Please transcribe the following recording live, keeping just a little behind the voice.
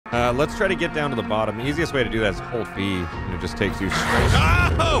Let's try to get down to the bottom. The easiest way to do that is hold B, and it just takes you straight.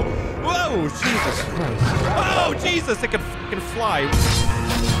 Oh! Whoa! Jesus Christ. Oh, Jesus! It can fucking fly.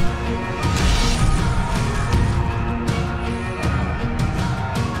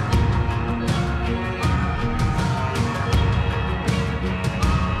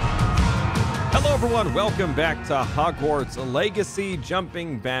 Hello, everyone. Welcome back to Hogwarts Legacy.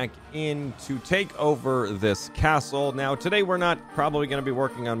 Jumping back in to take over this castle. Now, today we're not probably going to be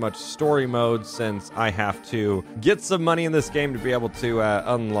working on much story mode since I have to get some money in this game to be able to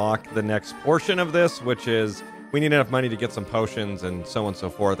unlock the next portion of this, which is we need enough money to get some potions and so on and so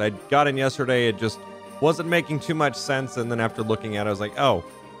forth. I got in yesterday. It just wasn't making too much sense. And then after looking at it, I was like, oh,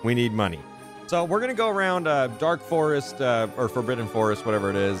 we need money. So we're going to go around Dark Forest or Forbidden Forest, whatever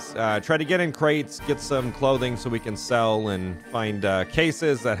it is. Try to get in crates, get some clothing so we can sell and find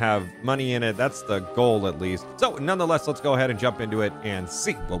cases that have money in it. That's the goal, at least. So nonetheless, let's go ahead and jump into it and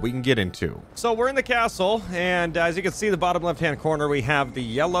see what we can get into. So we're in the castle, and as you can see, the bottom left-hand corner, we have the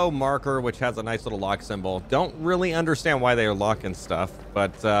yellow marker, which has a nice little lock symbol. Don't really understand why they are locking stuff,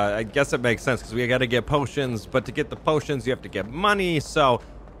 but I guess it makes sense because we got to get potions. But to get the potions, you have to get money, so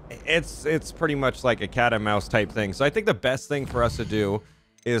it's pretty much like a cat and mouse type thing. So I think the best thing for us to do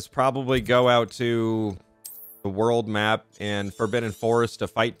is probably go out to the world map and Forbidden Forest to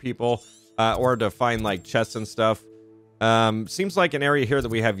fight people or to find like chests and stuff. Seems like an area here that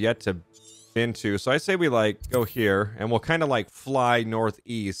we have yet to been to. So I say we like go here and we'll kind of like fly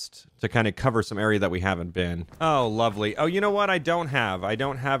northeast to kind of cover some area that we haven't been. Oh, lovely. Oh, you know what? I don't have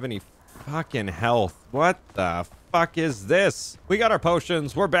any fucking health. What the fuck is this? We got our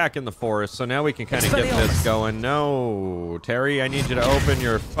potions. We're back in the forest, so now we can kind of get this going. No, Terry, I need you to open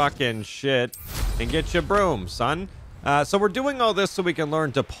your fucking shit and get your broom, son. So we're doing all this so we can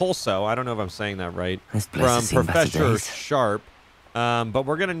learn Depulso. I don't know if I'm saying that right. From Professor Sharp. But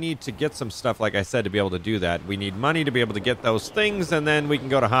we're gonna need to get some stuff, like I said, to be able to do that. We need money to be able to get those things, and then we can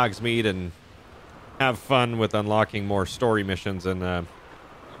go to Hogsmeade and have fun with unlocking more story missions and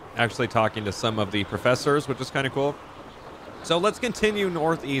actually talking to some of the professors, which is kind of cool. So let's continue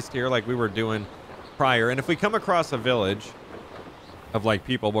northeast here like we were doing prior. And if we come across a village of like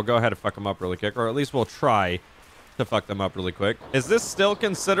people, we'll go ahead and fuck them up really quick, or at least we'll try to fuck them up really quick. Is this still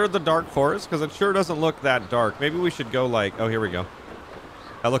considered the Dark Forest? Because it sure doesn't look that dark. Maybe we should go like, oh, here we go.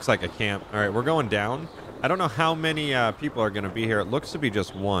 That looks like a camp. All right, we're going down. I don't know how many people are going to be here. It looks to be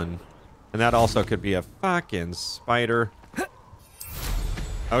just one. And that also could be a fucking spider.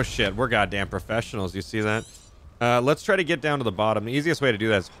 Oh shit, we're goddamn professionals. You see that? Let's try to get down to the bottom. The easiest way to do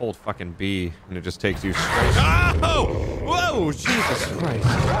that is hold fucking B, and it just takes you straight. Oh! Whoa! Jesus Christ.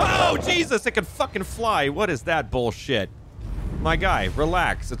 Oh, Jesus! It can fucking fly. What is that bullshit? My guy,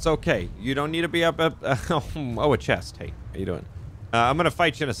 relax. It's okay. You don't need to be up. Oh, a chest. Hey, how you doing? I'm gonna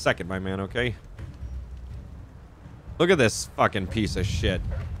fight you in a second, my man, okay? Look at this fucking piece of shit.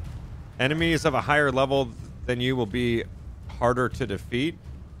 Enemies of a higher level than you will be harder to defeat.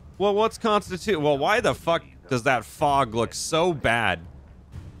 Well, what's constitute? Well, why the fuck does that fog look so bad?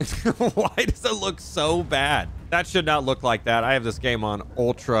 Why does it look so bad? That should not look like that. I have this game on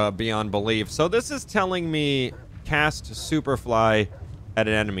ultra beyond belief. So this is telling me cast superfly at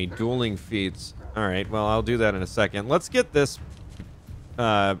an enemy, dueling feats. All right, well, I'll do that in a second. Let's get this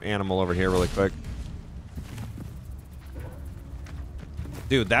animal over here really quick.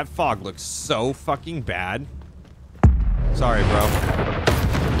 Dude, that fog looks so fucking bad. Sorry, bro.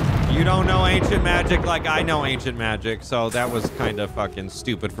 You don't know ancient magic like I know ancient magic, so that was kind of fucking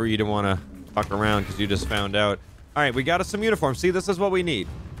stupid for you to want to fuck around because you just found out. All right, we got us some uniforms. See, this is what we need.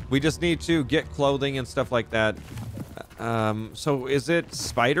 We just need to get clothing and stuff like that. So is it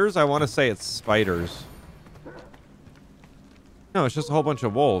spiders? I want to say it's spiders. No, it's just a whole bunch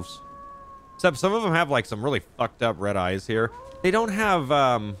of wolves. Except some of them have like some really fucked up red eyes here. They don't have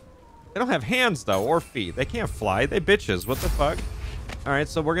hands though, or feet. They can't fly. They bitches. What the fuck? All right,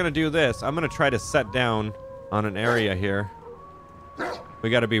 so we're going to do this. I'm going to try to set down on an area here. We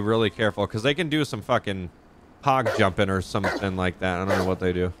got to be really careful because they can do some fucking hog jumping or something like that. I don't know what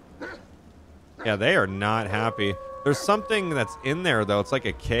they do. Yeah, they are not happy. There's something that's in there, though. It's like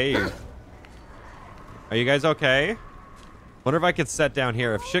a cave. Are you guys okay? Wonder if I could set down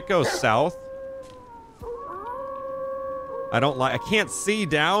here. If shit goes south. I can't see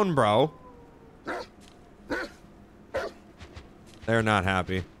down, bro. They're not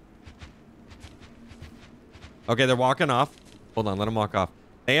happy. Okay, they're walking off. Hold on, let them walk off.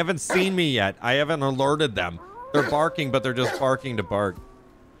 They haven't seen me yet. I haven't alerted them. They're barking, but they're just barking to bark.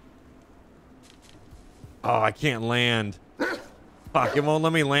 Oh, I can't land. Fuck, it won't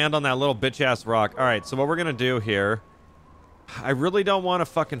let me land on that little bitch-ass rock. All right, so what we're going to do here... I really don't want to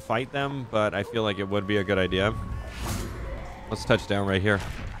fucking fight them, but I feel like it would be a good idea. Let's touch down right here.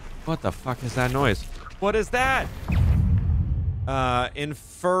 What the fuck is that noise? What is that?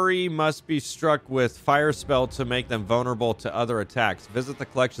 Infuri must be struck with fire spell to make them vulnerable to other attacks. Visit the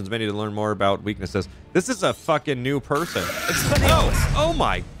collections menu to learn more about weaknesses. This is a fucking new person. Oh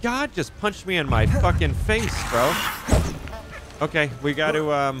my god, just punched me in my fucking face, bro. Okay, we got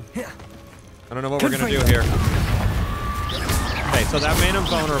to, I don't know what we're gonna do here. Okay, so that made him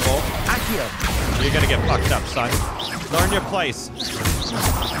vulnerable. You're gonna get fucked up, son. Learn your place.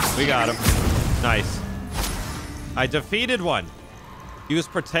 We got him. Nice. I defeated one. Use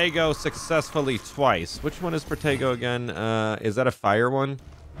Protego successfully twice. Which one is Protego again? Is that a fire one?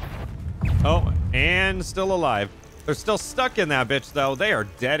 Oh, and still alive. They're still stuck in that bitch, though. They are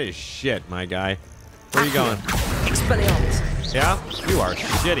dead as shit, my guy. Where are you going? Yeah? You are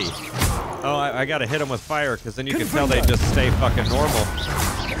shitty. Oh, I gotta hit them with fire, because then you can tell they just stay fucking normal.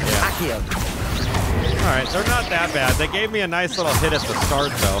 Yeah. Alright, they're not that bad. They gave me a nice little hit at the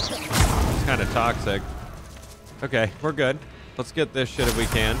start, though. It's kind of toxic. Okay, we're good. Let's get this shit if we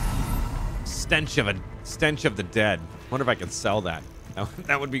can. Stench of the dead. Wonder if I can sell that.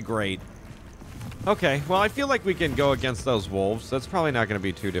 That would be great. Okay, well, I feel like we can go against those wolves. That's probably not going to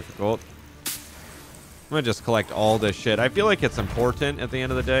be too difficult. I'm going to just collect all this shit. I feel like it's important at the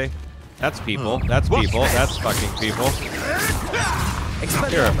end of the day. That's people. That's people. That's fucking people.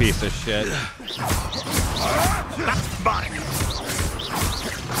 You're a piece of shit. That's mine.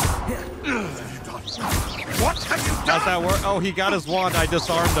 What have you done? How's that work? Oh, he got his wand. I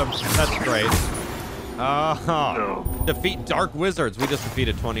disarmed him. That's great. No. Defeat dark wizards. We just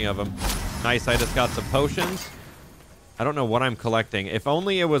defeated 20 of them. Nice. I just got some potions. I don't know what I'm collecting. If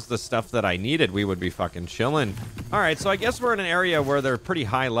only it was the stuff that I needed, we would be fucking chilling. All right, so I guess we're in an area where they're pretty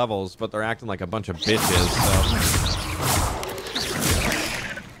high levels, but they're acting like a bunch of bitches,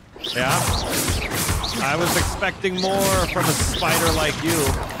 so. Yeah. I was expecting more from a spider like you.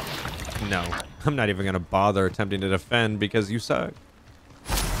 No, I'm not even going to bother attempting to defend because you suck.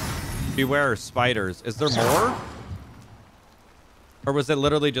 Beware spiders. Is there more? Or was it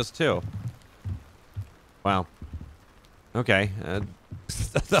literally just 2? Wow. Okay.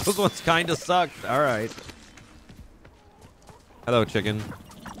 Those ones kind of sucked. All right. Hello, chicken.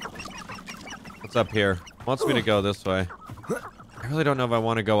 What's up here? Wants me to go this way. I really don't know if I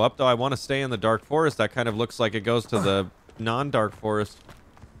want to go up, though. I want to stay in the dark forest. That kind of looks like it goes to the non-dark forest.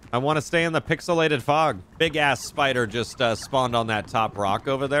 I want to stay in the pixelated fog. Big-ass spider just spawned on that top rock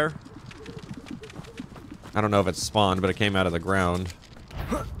over there. I don't know if it spawned, but it came out of the ground.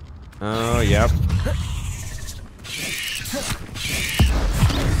 Oh, yep.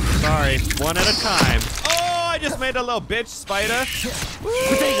 Sorry, one at a time. Oh, I just made a little bitch spider.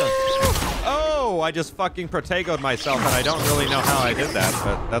 Oh, I just fucking protegoed myself, and I don't really know how I did that,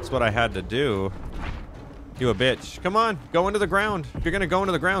 but that's what I had to do. You a bitch. Come on, go into the ground. If you're gonna go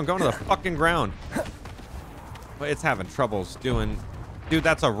into the ground, go into the fucking ground. Well, it's having troubles doing... Dude,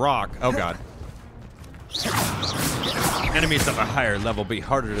 that's a rock. Oh, God. Enemies of a higher level be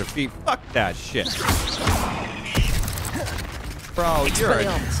harder to defeat. Fuck that shit. Bro, you're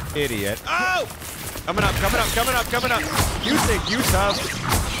an idiot. Oh! Coming up, coming up, coming up, coming up. You think you tough.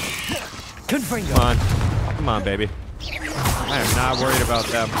 Come on. Come on, baby. I am not worried about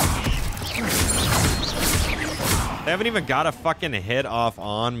them. They haven't even got a fucking hit off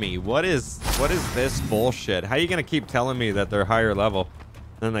on me. What is this bullshit? How are you gonna keep telling me that they're higher level?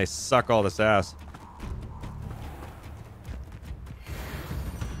 And then they suck all this ass.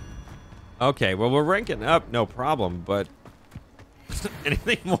 Okay, well, we're ranking up, no problem, but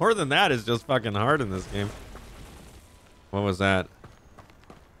anything more than that is just fucking hard in this game. What was that?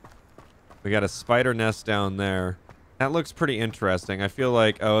 We got a spider nest down there. That looks pretty interesting. I feel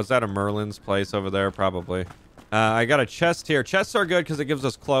like... Oh, is that a Merlin's place over there? Probably. I got a chest here. Chests are good because it gives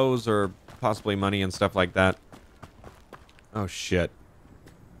us clothes or possibly money and stuff like that. Oh, shit.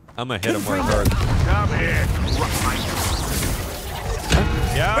 I'm gonna hit him where it hurts. Come here.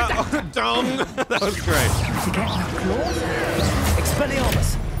 Yeah. Oh, dong. That was great.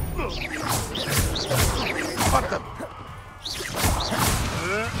 Expelliarmus. What the?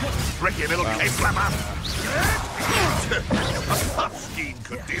 Tricky little cave flapper. A scheme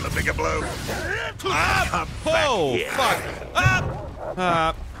could deal a bigger blow. Up. Oh, fuck.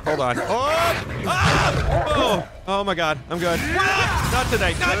 Up. Hold on. Oh, oh my God. I'm good. Not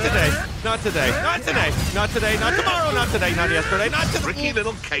today. Not today. Not today. Not today. Not today. Not tomorrow. Not today. Not yesterday. Not today. Tricky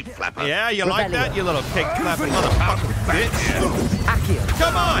little cake flapper. Yeah, you like that? You little cake clapping motherfucker, bitch.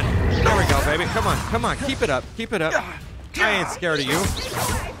 Come on. There we go, baby. Come on. Come on. Keep it up. Keep it up. I ain't scared of you.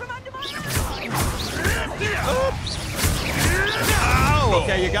 Oh,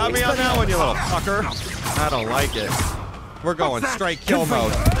 okay, you got me on that one, you little fucker. I don't like it. We're going straight kill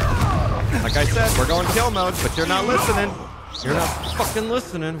mode. Like I said, we're going kill mode, but you're not listening. You're not fucking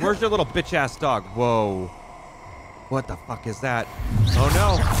listening. Where's your little bitch-ass dog? Whoa. What the fuck is that? Oh,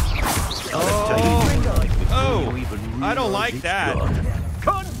 no. Oh, I don't like that.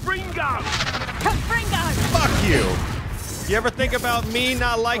 Confringo! Fuck you. You ever think about me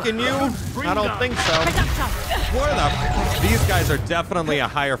not liking you? I don't think so. Where the... These guys are definitely a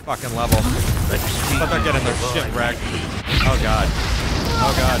higher fucking level. But they're getting their shit wrecked. Oh, God.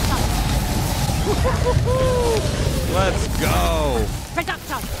 Oh, God. Let's go.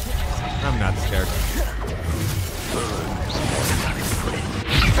 I'm not scared.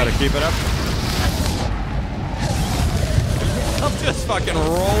 Gotta keep it up. I'm just fucking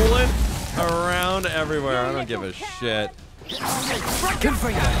rolling around everywhere. I don't give a shit.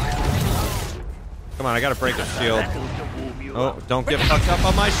 Come on, I gotta break a shield. Oh, don't get fucked up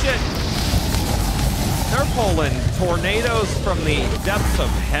on my shit. They're pulling tornadoes from the depths of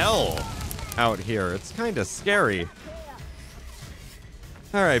hell out here. It's kind of scary.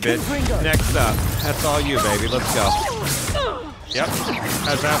 All right, bitch. Next up. That's all you, baby. Let's go. Yep.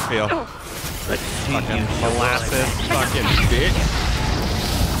 How's that feel? Fucking molasses. Fucking bitch.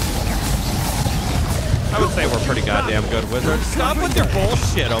 I would say we're pretty goddamn good wizards. Stop with your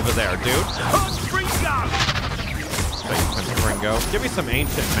bullshit over there, dude. Confringo. Give me some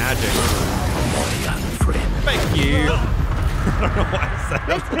ancient magic. Thank you. I don't know why I said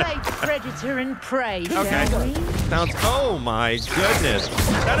Let's play predator and prey. Okay. Sounds. Oh my goodness.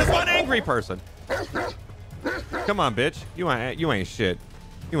 That is one angry person. Come on, bitch. You ain't shit.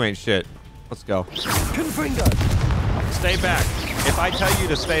 You ain't shit. Let's go. Confringo! Stay back. If I tell you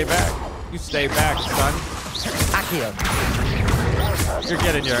to stay back, you stay back, son. Accio. You're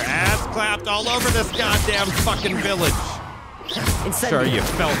getting your ass clapped all over this goddamn fucking village. Sure, you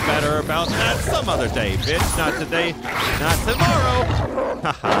felt better about that some other day, bitch. Not today, not tomorrow.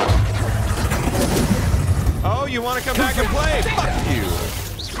 Haha. Oh, you want to come back and play? Fuck you.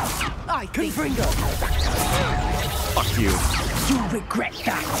 I Confringo. Fuck you. You regret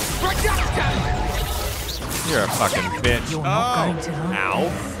that. You're a fucking bitch. You're not going to like ow.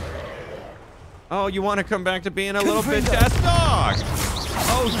 Oh, you want to come back to being a little bitch-ass dog?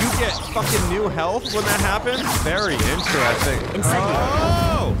 Oh, you get fucking new health when that happens? Very interesting.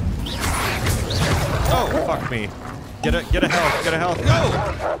 Oh! Oh, fuck me. Get a health.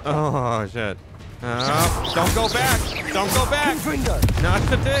 Go! Oh, shit. Don't go back. Don't go back. Not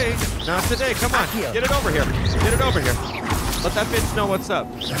today. Not today. Come on. Get it over here. Get it over here. Let that bitch know what's up.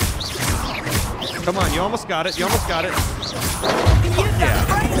 Come on. You almost got it. You almost got it. Yeah.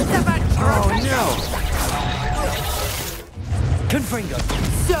 Oh, no. Confringo.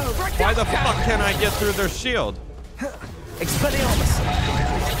 Why the fuck can't I get through their shield? Expelliarmus.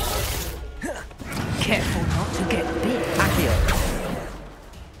 Careful not to get bit. Accio.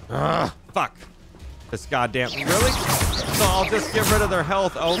 Fuck. This goddamn... Really? So I'll just get rid of their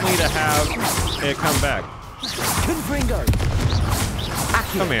health only to have it come back. Confringo.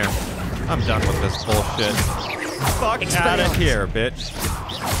 Accio. Come here. I'm done with this bullshit. Fuck out of here, bitch.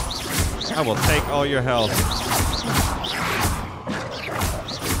 I will take all your health.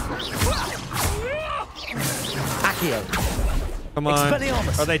 Come on.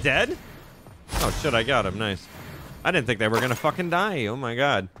 Are they dead? Oh shit, I got him. Nice. I didn't think they were gonna fucking die. Oh my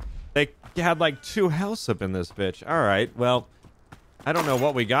god. They had like 2 healths up in this bitch. Alright, well, I don't know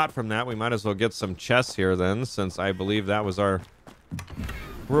what we got from that. We might as well get some chests here then, since I believe that was our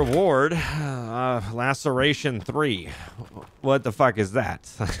reward. Laceration 3. What the fuck is that?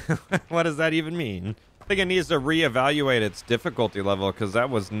 What does that even mean? I think it needs to reevaluate its difficulty level because that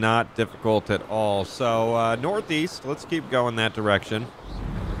was not difficult at all. So, northeast. Let's keep going that direction.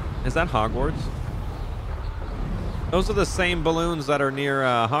 Is that Hogwarts? Those are the same balloons that are near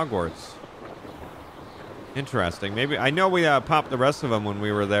Hogwarts. Interesting. Maybe I know we popped the rest of them when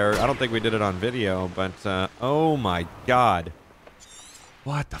we were there. I don't think we did it on video, but oh my god.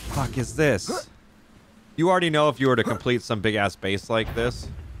 What the fuck is this? You already know if you were to complete some big ass base like this.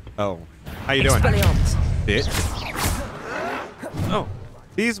 Oh. How you doing? Bitch. Oh.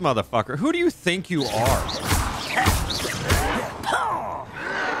 These motherfucker. Who do you think you are?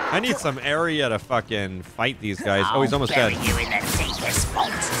 I need some area to fucking fight these guys. Oh, he's almost dead. You in the safest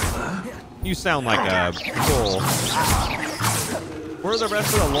spot. You sound like a fool. Where are the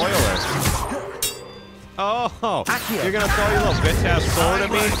rest of the loyalists? Oh, you're gonna throw your little bitch-ass sword at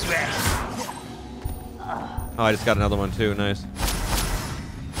me? Oh, I just got another one too. Nice.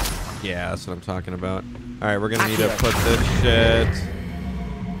 Yeah, that's what I'm talking about. All right, we're gonna need to put this shit.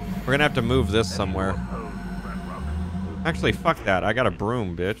 We're gonna have to move this somewhere. Actually, fuck that. I got a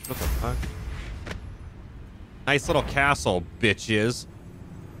broom, bitch. What the fuck? Nice little castle, bitches.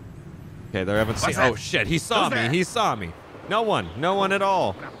 Okay, they haven't seen. Oh shit! He saw me. He saw me. No one. No one at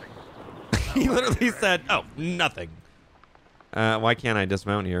all. He literally said, "Oh, nothing." Why can't I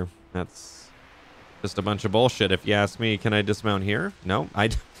dismount here? That's just a bunch of bullshit. If you ask me, can I dismount here? No,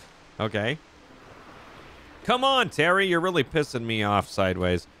 Okay. Come on, Terry. You're really pissing me off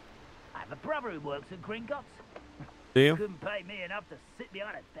sideways. I have a brother who works at Gringotts. Do you? Couldn't pay me enough to sit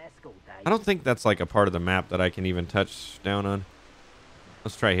behind a desk all day. I don't think that's like a part of the map that I can even touch down on.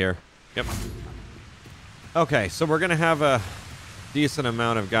 Let's try here. Yep. Okay, so we're gonna have a decent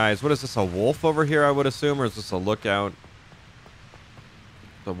amount of guys. What is this, a wolf over here, I would assume, or is this a lookout?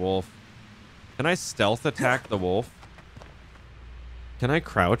 The wolf. Can I stealth attack the wolf? Can I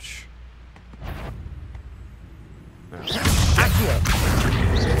crouch?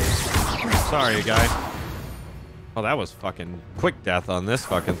 Sorry, guy. Oh, that was fucking quick death on this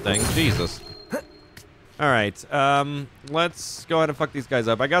fucking thing. Jesus. All right. Let's go ahead and fuck these guys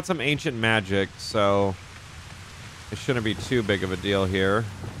up. I got some ancient magic, so it shouldn't be too big of a deal here.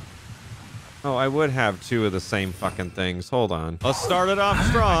 Oh, I would have two of the same fucking things. Hold on. Let's start it off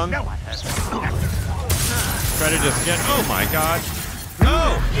strong. Try to just get... Oh, my God.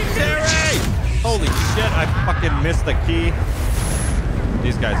 Oh, Terry! Holy shit, I fucking missed the key.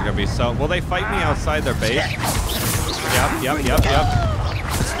 These guys are gonna be so... Will they fight me outside their base? Yep.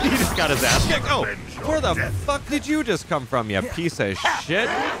 He just got his ass kicked. Oh, where the fuck did you just come from, you piece of shit?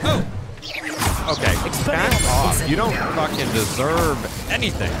 Oh. Okay, back off. You don't fucking deserve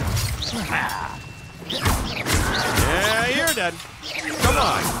anything. Yeah, you're dead. Come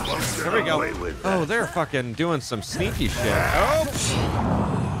on. Here we go. Oh, they're fucking doing some sneaky shit.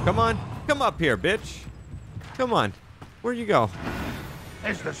 Oh. Come on. Come up here, bitch. Come on. Where'd you go?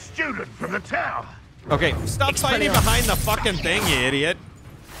 It's the student from the tower. Okay, stop fighting behind the fucking thing, you idiot.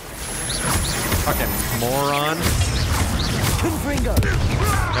 Fucking moron.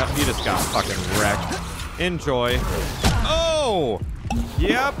 Yep, you just got fucking wrecked. Enjoy. Oh!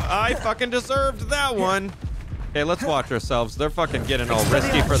 Yep, I fucking deserved that one. Okay, let's watch ourselves. They're fucking getting all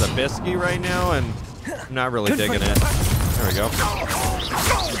risky for the biscuit right now, and I'm not really digging it. There we go.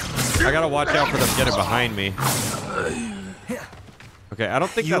 I gotta watch out for them getting behind me. Okay, I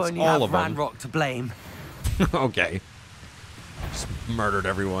don't think that's all of them. Ranrock to blame. Okay. Just murdered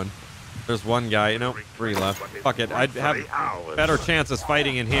everyone. There's one guy, you know, 3 left. Fuck it, I'd have better chances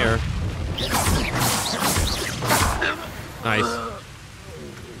fighting in here. Nice.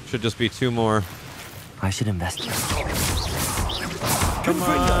 Should just be 2 more. I should invest. Come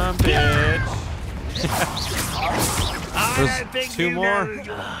on, bitch. There's 2 more.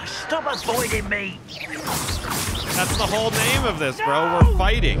 Stop avoiding me. That's the whole name of this, bro. We're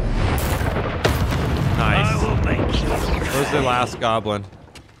fighting. Nice. I will make you. Where's the last goblin?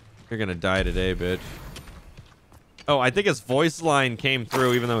 You're gonna die today, bitch. Oh, I think his voice line came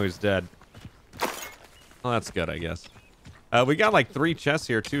through even though he was dead. Well, that's good, I guess. We got like 3 chests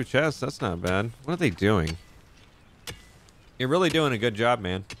here, 2 chests. That's not bad. What are they doing? You're really doing a good job,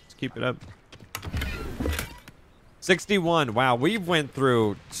 man. Let's keep it up. 61. Wow, we've went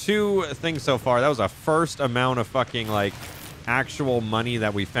through 2 things so far. That was a first amount of fucking like actual money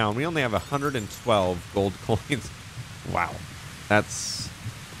that we found. We only have 112 gold coins. Wow, that's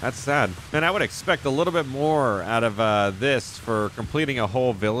sad. Man, I would expect a little bit more out of this for completing a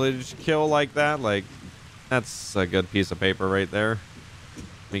whole village kill like that. Like, that's a good piece of paper right there.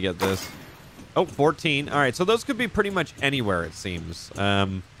 Let me get this. Oh, 14. All right, so those could be pretty much anywhere, it seems.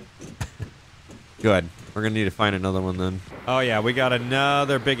 Good. We're going to need to find another one then. Oh, yeah, we got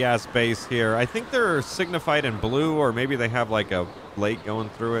another big-ass base here. I think they're signified in blue, or maybe they have, like, a lake going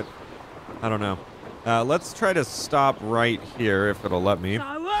through it. I don't know. Let's try to stop right here, if it'll let me.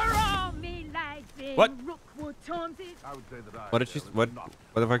 What? What did she... What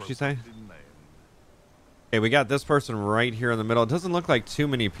the fuck did she say? Okay, we got this person right here in the middle. It doesn't look like too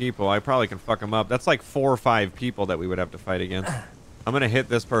many people. I probably can fuck them up. That's like 4 or 5 people that we would have to fight against. I'm gonna hit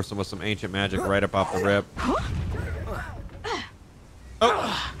this person with some ancient magic right up off the rip.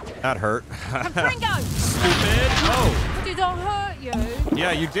 Oh, that hurt. Stupid. Oh. Did I hurt you?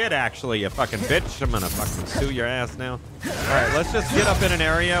 Yeah, you did actually, you fucking bitch. I'm gonna fucking sue your ass now. All right, let's just get up in an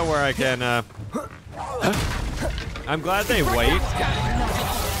area where I can. I'm glad they wait.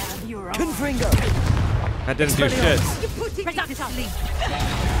 That didn't do shit.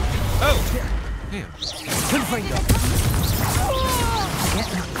 Oh. Damn.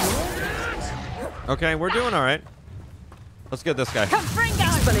 Okay, we're doing all right. Let's get this guy.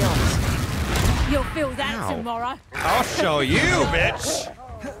 You'll feel that tomorrow. I'll show you, bitch.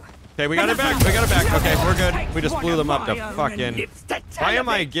 Okay, we got it back. We got it back. Okay, we're good. We just blew them up to fucking... Why am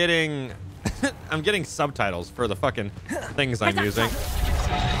I getting... I'm getting subtitles for the fucking things I'm using.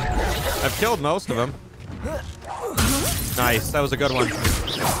 I've killed most of them. Nice. That was a good one.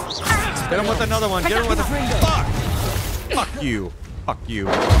 Get him with another one. Get him with a... Fuck! Fuck you. Fuck you.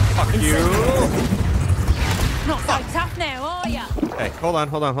 Fuck you. Not so tough now, are ya? Okay, hold on,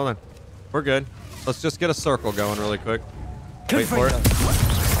 hold on, hold on. We're good. Let's just get a circle going really quick. Wait for it.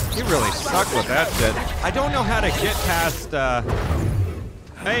 You really suck with that shit. I don't know how to get past,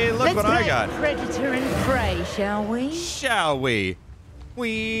 Hey, look what I got. Predator and prey, shall we? Shall we?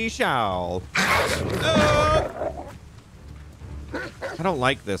 We shall. I don't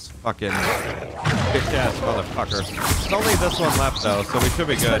like this fucking bitch-ass motherfucker. There's only this one left, though, so we should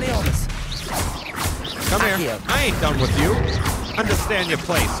be good. Come here. I ain't done with you. Understand your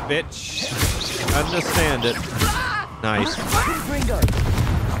place, bitch. Understand it. Nice.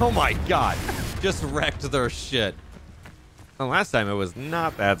 Oh my god. Just wrecked their shit. Well, last time it was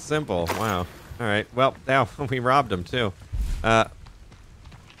not that simple. Wow. All right. Well, now we robbed them too. That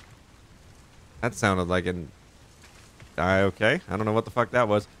sounded like an... okay. I don't know what the fuck that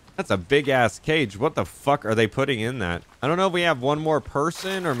was. That's a big ass cage. What the fuck are they putting in that? I don't know if we have one more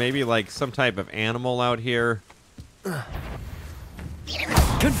person or maybe like some type of animal out here. Oh,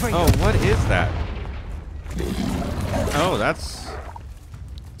 what is that? Oh, that's...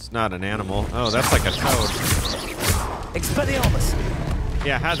 It's not an animal. Oh, that's like a toad. Expelliarmus.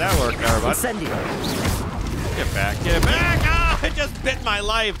 Yeah, how'd that work there, bud? Incendio. Get back, get back! Ah, it just bit my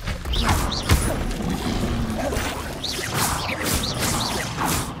life!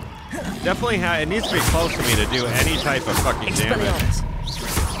 Definitely, it needs to be close to me to do any type of fucking damage.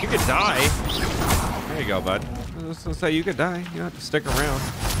 You could die. There you go, bud. I was gonna say you could die. You don't have to stick around.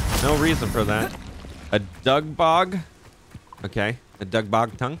 No reason for that. A dug bog. Okay. A dug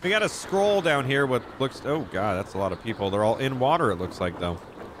bog tongue. We got a scroll down here with looks... Oh, God. That's a lot of people. They're all in water, it looks like, though.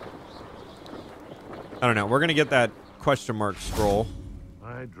 I don't know. We're going to get that question mark scroll.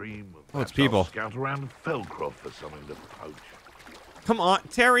 I dream of Oh, it's people. Scout around Felcroft for something to poach. Come on,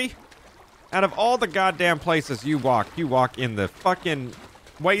 Terry. Out of all the goddamn places you walk in the fucking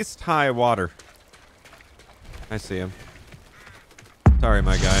waist-high water. I see him. Sorry,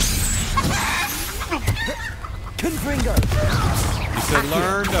 my guy. Confringo. You should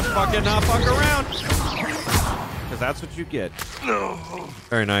learn to fucking not fuck around. Because that's what you get.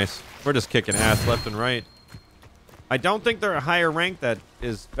 Very nice. We're just kicking ass left and right. I don't think they're a higher rank that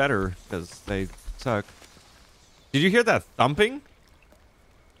is better because they suck. Did you hear that thumping?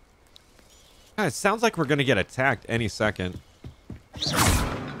 God, it sounds like we're going to get attacked any second.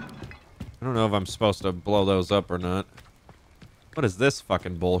 I don't know if I'm supposed to blow those up or not. What is this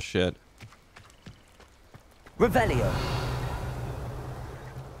fucking bullshit? Revelio.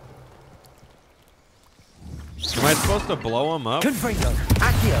 Am I supposed to blow them up? Confringo.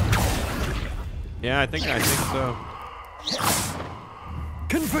 Accio. Yeah, I think so.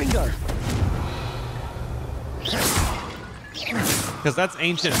 Confringo. Because that's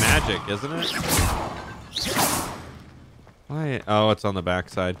ancient magic, isn't it? Why? Oh, it's on the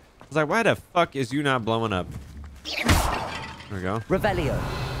backside. I was like, why the fuck is you not blowing up? There we go. Revelio.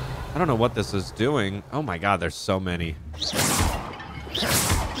 I don't know what this is doing. Oh my god, there's so many.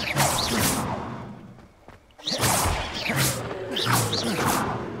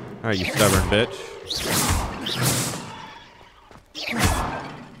 Alright, you stubborn bitch.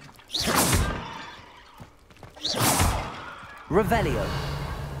 Revelio.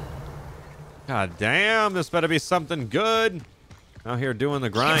 God damn, this better be something good. Out here doing the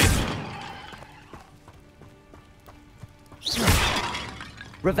grind.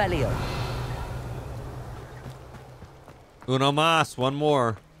 Revelio. Uno mas, one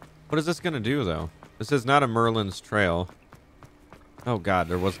more. What is this gonna do, though? This is not a Merlin's trail. Oh god,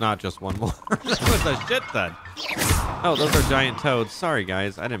 there was not just one more. That was a shit ton. Oh, those are giant toads. Sorry,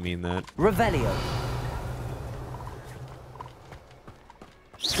 guys. I didn't mean that. Revelio.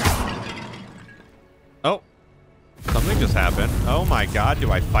 Oh. Something just happened. Oh my god,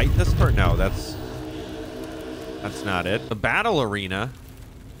 do I fight this person? No, that's not it. The battle arena.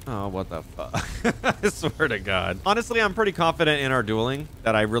 Oh, what the fuck? I swear to God. Honestly, I'm pretty confident in our dueling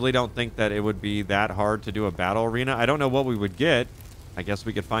that I really don't think that it would be that hard to do a battle arena. I don't know what we would get. I guess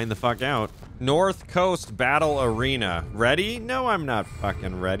we could find the fuck out. North Coast Battle Arena. Ready? No, I'm not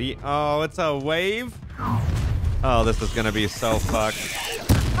fucking ready. Oh, it's a wave? Oh, this is gonna be so fucked.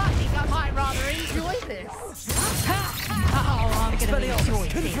 I think I might rather enjoy this. Oh, I'm gonna enjoy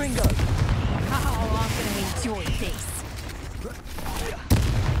this. Confringo. Oh, I'm gonna enjoy this.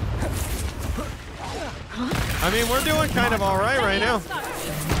 I mean, we're doing kind of all right now.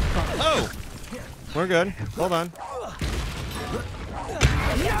 Oh! We're good. Hold on.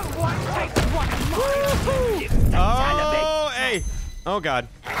 Oh, hey! Oh, God.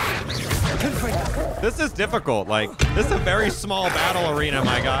 This is difficult. Like, this is a very small battle arena,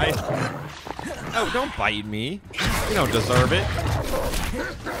 my guy. Oh, don't bite me. You don't deserve it.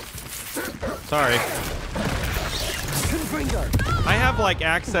 Sorry. I have, like,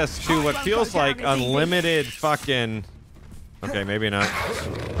 access to what feels like unlimited fucking... Okay, maybe not.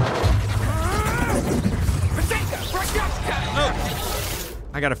 Oh.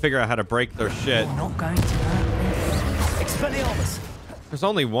 I gotta figure out how to break their shit. Not going to hurt this. Expelliarmus. There's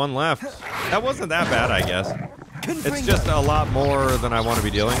only one left. That wasn't that bad, I guess. It's just a lot more than I want to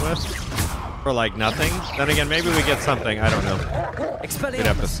be dealing with. For, like, nothing. Then again, maybe we get something. I don't know. We'd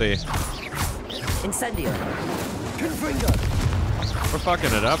have to see. Incendio. We're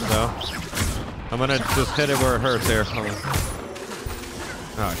fucking it up, though. I'm gonna just hit it where it hurts here. Hold on.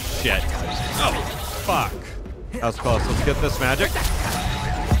 Oh, shit. Oh, fuck. That was close. Let's get this magic.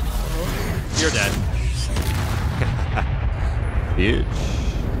 You're dead. Huge.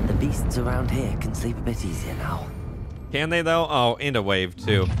 The beasts around here can sleep a bit easier now. Can they, though? Oh, and a wave,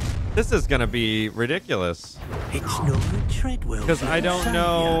 too. This is gonna be ridiculous. It's no Treadwell. Because I don't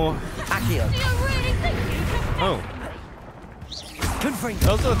know... Accio. Oh.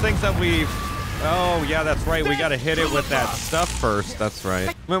 Those are the things that we've... Oh, yeah, that's right. We gotta hit it with that stuff first. That's right.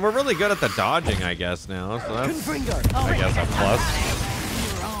 I mean, we're really good at the dodging, I guess, now. So that's, I guess, a plus.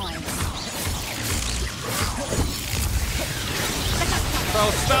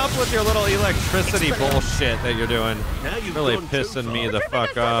 Bro, stop with your little electricity bullshit that you're doing. Really pissing me the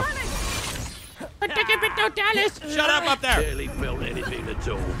fuck off. Shut up there! Barely felt anything at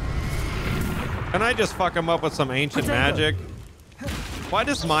all. Can I just fuck him up with some ancient magic? Why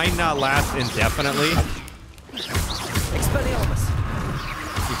does mine not last indefinitely? Expelliarmus.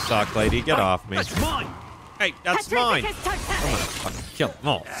 You suck, lady. Get off me. That's mine. Hey, that's mine. I'm gonna fucking kill them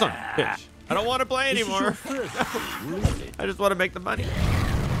all, son of a bitch. I don't want to play anymore. I just want to make the money.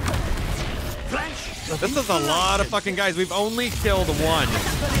 This is a lot of fucking guys. We've only killed one.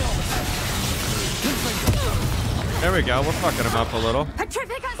 There we go. We're fucking him up a little.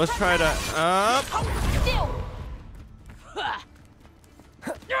 Let's try to...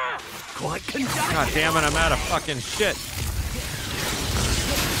 Quite conducted. God damn it, I'm out of fucking shit.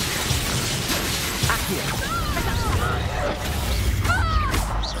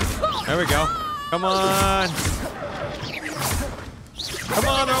 There we go. Come on. Come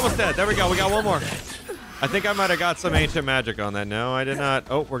on, they're almost dead. There we go. We got one more. I think I might have got some ancient magic on that. No, I did not.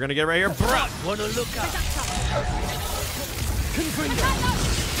 Oh, we're going to get right here. Bruh. Wanna look up?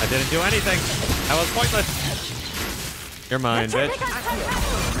 I didn't do anything. That was pointless. You're mine, bitch.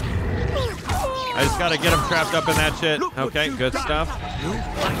 I just gotta get him trapped up in that shit. Okay, good stuff.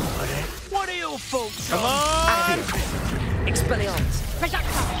 What are your folks? Come on! Expelliarmus.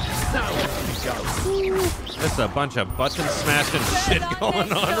 There's a bunch of button smashing shit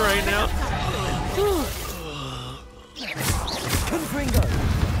going on right now.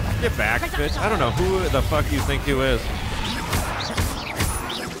 Get back, bitch. I don't know who the fuck you think you is.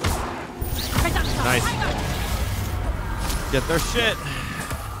 Nice. Get their shit.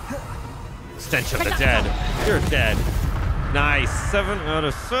 Stench of the dead. You're dead. Nice. 7 out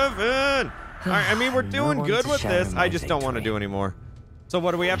of 7. All right, I mean, we're doing good with this. I just don't want to do anymore. So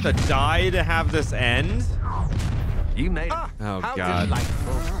what, do we have to die to have this end? You made it. Oh, God.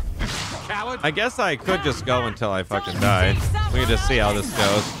 I guess I could just go until I fucking die. We can just see how this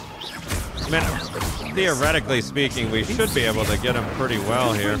goes. I mean, theoretically speaking, we should be able to get him pretty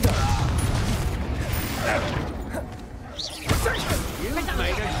well here. You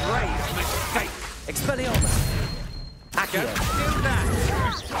made a grave mistake. Expelliarmus. Accio.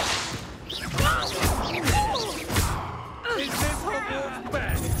 Is this Hogwarts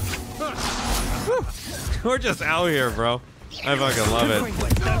bad? We're just out here, bro. I fucking love it.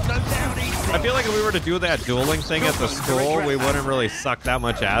 I feel like if we were to do that dueling thing at the school, we wouldn't really suck that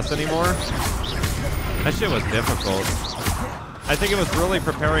much ass anymore. That shit was difficult. I think it was really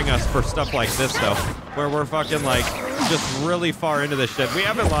preparing us for stuff like this, though, where we're fucking, like, just really far into this shit. We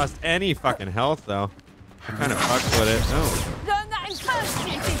haven't lost any fucking health, though. I kind of fucked with it. Oh. Learn that in first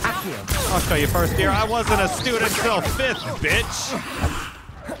year, did ya? I'll show you first year. I wasn't a student till 5th, bitch.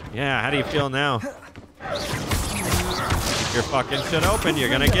 Yeah, how do you feel now? Keep your fucking shit open. You're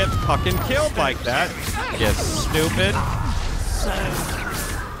gonna get fucking killed like that. You stupid.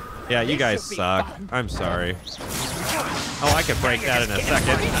 Yeah, you guys suck. I'm sorry. Oh, I could break that in a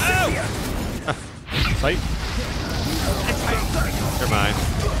second. Oh! Fight. You're mine.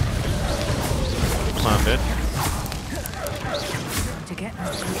 Come on, bitch. to get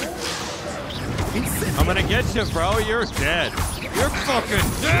I'm gonna get you, bro. You're dead. You're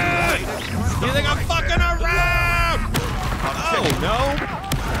fucking dead. You think I'm fucking around? Oh, no.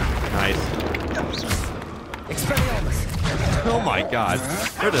 Nice. Oh, my God.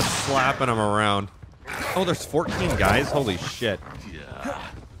 They're just slapping them around. Oh, there's 14 guys? Holy shit.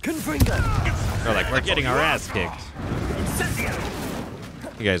 They're like, we're getting our ass kicked.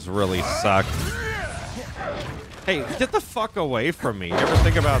 You guys really suck. Hey, get the fuck away from me. You ever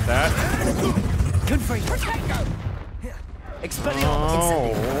think about that?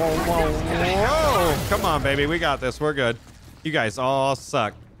 Oh, whoa. Come on, baby. We got this. We're good. You guys all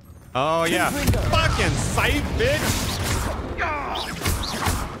suck. Oh, yeah. Fucking sight, bitch.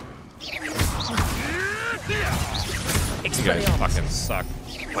 You guys fucking suck.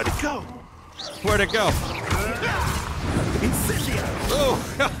 Where'd it go? Where'd it go?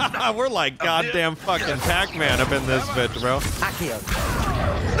 Oh, we're like goddamn fucking Pac-Man up in this bitch, bro.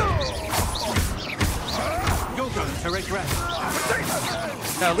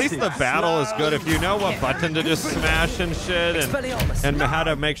 At least the battle is good if you know what button to just smash and shit, and how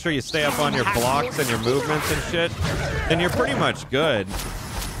to make sure you stay up on your blocks and your movements and shit, then you're pretty much good.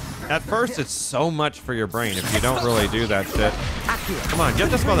 At first, it's so much for your brain if you don't really do that shit. Come on, get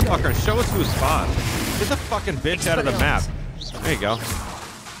this motherfucker and show us who's boss. Get the fucking bitch out of the map. There you go.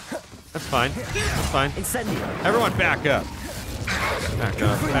 That's fine. That's fine. Everyone back up. Back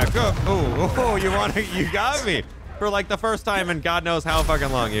up. Back up. Oh, you got me. For like the first time in God knows how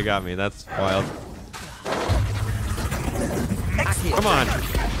fucking long you got me. That's wild. Come on.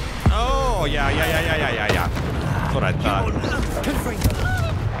 Oh, yeah. That's what I thought.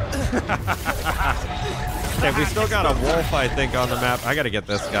 Okay, we still got a wolf, I think, on the map. I gotta get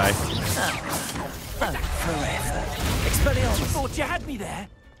this guy. Thought you had me there.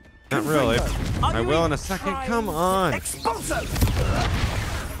 Not really. I will in a second. Come on.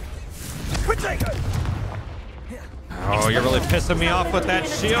 Oh, you're really pissing me off with that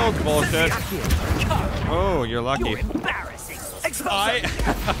shield bullshit. Oh, you're lucky.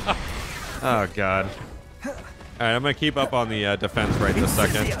 Oh, God. All right, I'm going to keep up on the defense right this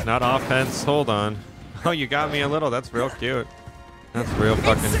second. Not offense. Hold on. Oh, you got me a little. That's real cute. That's real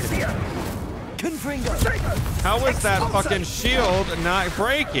fucking cute. How is that fucking shield not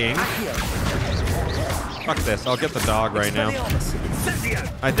breaking? Fuck this. I'll get the dog right now.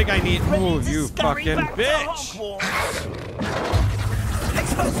 I think I need... Oh, you fucking bitch.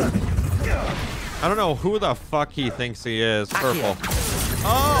 I don't know who the fuck he thinks he is. Purple.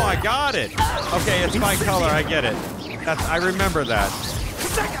 Oh, I got it. Okay, it's my color. I get it. I remember that.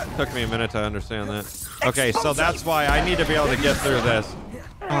 Took me a minute to understand that. Okay, so that's why I need to be able to get through this.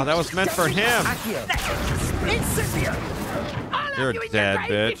 Oh, that was meant for him. You're dead,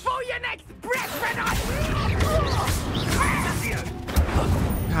 bitch.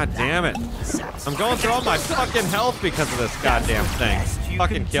 God damn it. I'm going through all my fucking health because of this goddamn thing.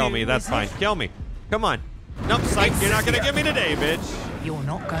 Fucking kill me. That's fine. Kill me. Come on. Nope, psych. You're not going to get me today, bitch. You're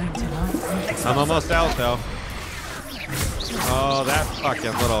not going to like I'm almost out, though. Oh, that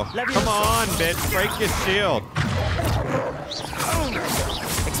fucking little... Come on, bitch. Break your shield.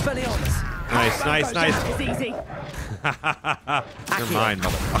 Nice. It's easy. You're mine,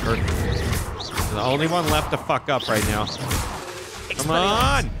 motherfucker. You're the only one left to fuck up right now. Come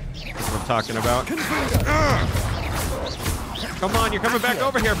on! That's what I'm talking about. Come on, you're coming back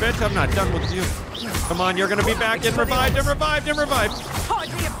over here, bitch. I'm not done with you. Come on, you're gonna be back and revived.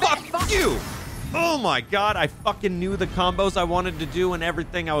 Fuck you! Oh my God, I fucking knew the combos I wanted to do and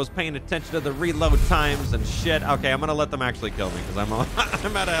everything. I was paying attention to the reload times and shit. Okay, I'm gonna let them actually kill me because I'm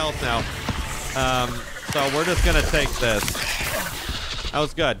out of health now. So we're just gonna take this. That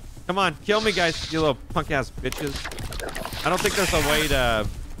was good. Come on, kill me, guys, you little punk ass bitches. I don't think there's a way to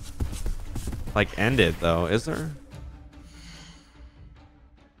like end it though, is there?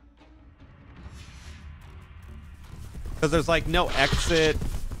 Because there's like no exit.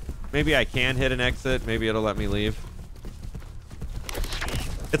 Maybe I can hit an exit. Maybe it'll let me leave.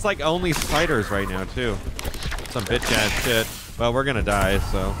 It's like only spiders right now too. Some bitch ass shit. Well, we're gonna die,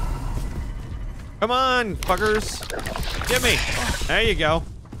 so. Come on, fuckers. Get me. There you go.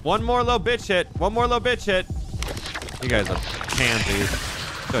 One more low bitch hit. You guys are pansies.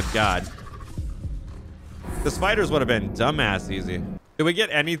 Good God. The spiders would have been dumbass easy. Did we get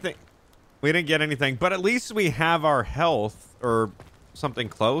anything? We didn't get anything, but at least we have our health or something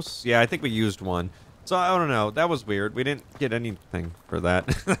close. Yeah, I think we used one. So I don't know. That was weird. We didn't get anything for that.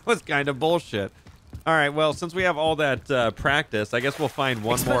 That was kind of bullshit. All right, well, since we have all that practice, I guess we'll find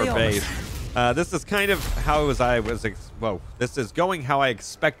one more base. This is kind of how this is going how I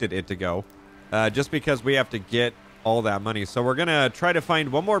expected it to go. Just because we have to get all that money. So we're going to try to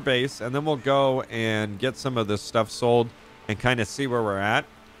find one more base, and then we'll go and get some of this stuff sold and kind of see where we're at.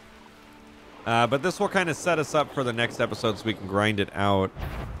 But this will kind of set us up for the next episode so we can grind it out.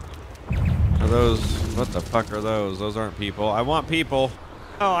 Are those... What the fuck are those? Those aren't people. I want people.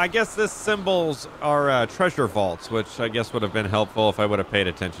 Oh, I guess this symbols are treasure vaults, which I guess would have been helpful if I would have paid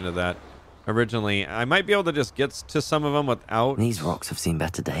attention to that originally. I might be able to just get to some of them without... These rocks have seen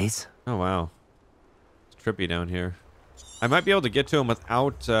better days. Oh, wow. It's trippy down here. I might be able to get to them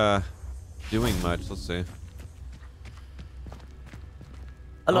without doing much. Let's see.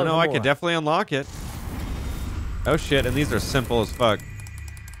 Oh, no, I could definitely unlock it. Oh, shit, and these are simple as fuck.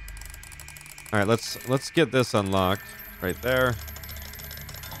 All right, let's get this unlocked right there.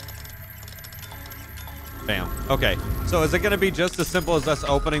 Bam. Okay, so is it going to be just as simple as us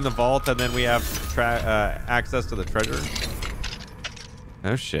opening the vault and then we have access to the treasure?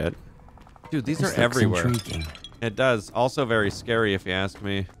 Oh, shit. Dude, these are everywhere. Intriguing. It does. Also very scary, if you ask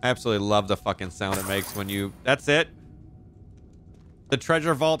me. I absolutely love the fucking sound it makes when you... That's it? The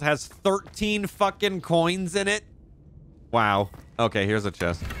treasure vault has 13 fucking coins in it? Wow. Okay, here's a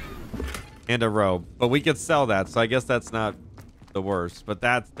chest. And a robe. But we could sell that, so I guess that's not the worst. But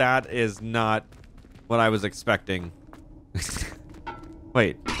that is not what I was expecting.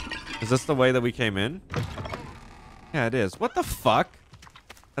 Wait. Is this the way that we came in? Yeah, it is. What the fuck?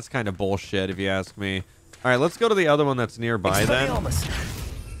 That's kind of bullshit, if you ask me. All right, let's go to the other one that's nearby then.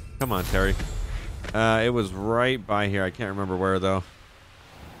 Come on, Terry. It was right by here. I can't remember where, though.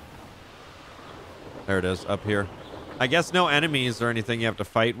 There it is, up here. I guess no enemies or anything you have to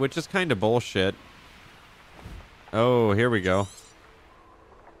fight, which is kind of bullshit. Oh, here we go.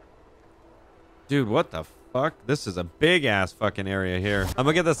 Dude, what the fuck? This is a big-ass fucking area here. I'm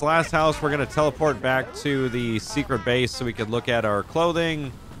gonna get this last house. We're gonna teleport back to the secret base so we can look at our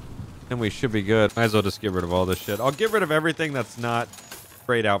clothing. And we should be good. Might as well just get rid of all this shit. I'll get rid of everything that's not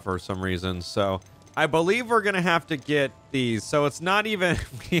sprayed out for some reason. So I believe we're gonna have to get these. So it's not even...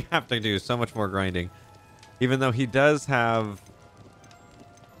 We have to do so much more grinding. Even though he does have...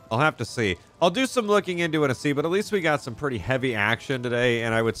 I'll have to see. I'll do some looking into it and see, but at least we got some pretty heavy action today,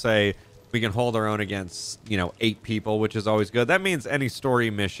 and I would say we can hold our own against, 8 people, which is always good. That means any story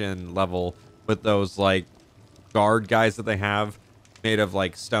mission level with those, like, guard guys that they have made of,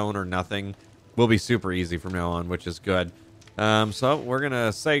 like, stone or nothing will be super easy from now on, which is good. So we're going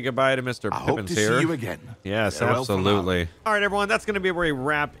to say goodbye to Mr. Pippins here. See you again. Yes, Farewell absolutely. All right, everyone, that's going to be where we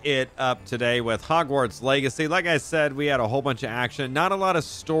wrap it up today with Hogwarts Legacy. Like I said, we had a whole bunch of action. Not a lot of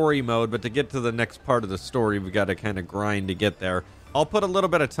story mode, but to get to the next part of the story, we got to kind of grind to get there. I'll put a little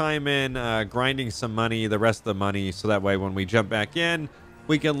bit of time in grinding some money, the rest of the money, so that way when we jump back in,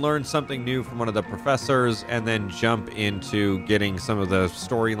 we can learn something new from one of the professors and then jump into getting some of the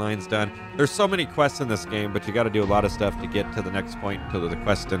storylines done. There's so many quests in this game, but you got to do a lot of stuff to get to the next point, to the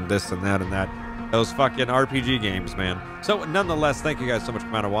quest and this and that and that. Those fucking RPG games, man. So nonetheless, thank you guys so much for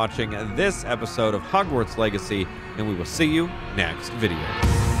coming out and watching this episode of Hogwarts Legacy, and we will see you next video.